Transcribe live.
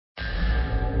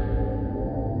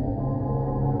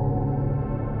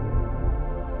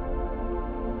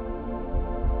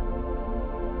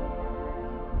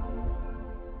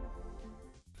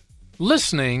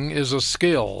Listening is a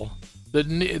skill that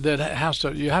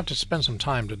you have to spend some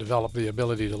time to develop the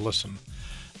ability to listen.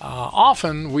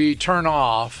 Often we turn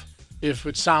off if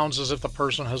it sounds as if the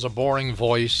person has a boring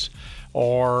voice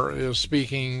or is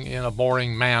speaking in a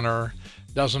boring manner,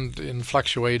 doesn't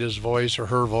inflectuate his voice or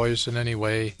her voice in any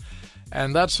way.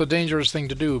 And that's a dangerous thing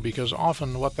to do, because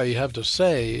often what they have to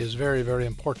say is very, very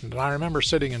important. And I remember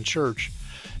sitting in church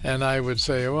and I would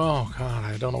say, well, God,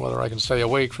 I don't know whether I can stay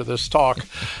awake for this talk.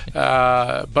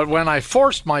 But when I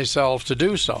forced myself to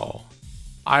do so,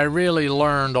 I really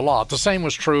learned a lot. The same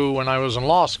was true when I was in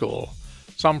law school.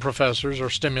 Some professors are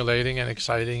stimulating and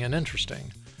exciting and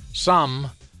interesting. Some,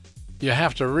 you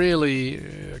have to really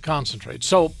concentrate.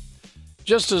 So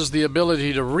just as the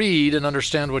ability to read and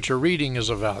understand what you're reading is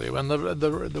of value. And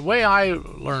the way I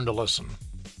learn to listen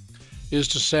is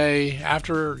to say,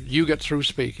 after you get through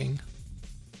speaking,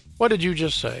 what did you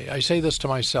just say? I say this to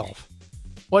myself.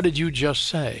 What did you just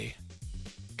say?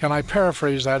 Can I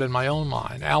paraphrase that in my own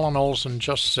mind? Alan Olson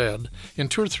just said in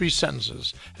 2 or 3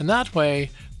 sentences. And that way,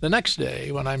 the next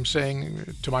day when I'm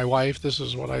saying to my wife, this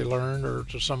is what I learned, or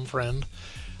to some friend,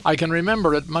 I can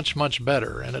remember it much, much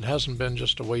better, and it hasn't been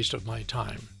just a waste of my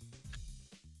time.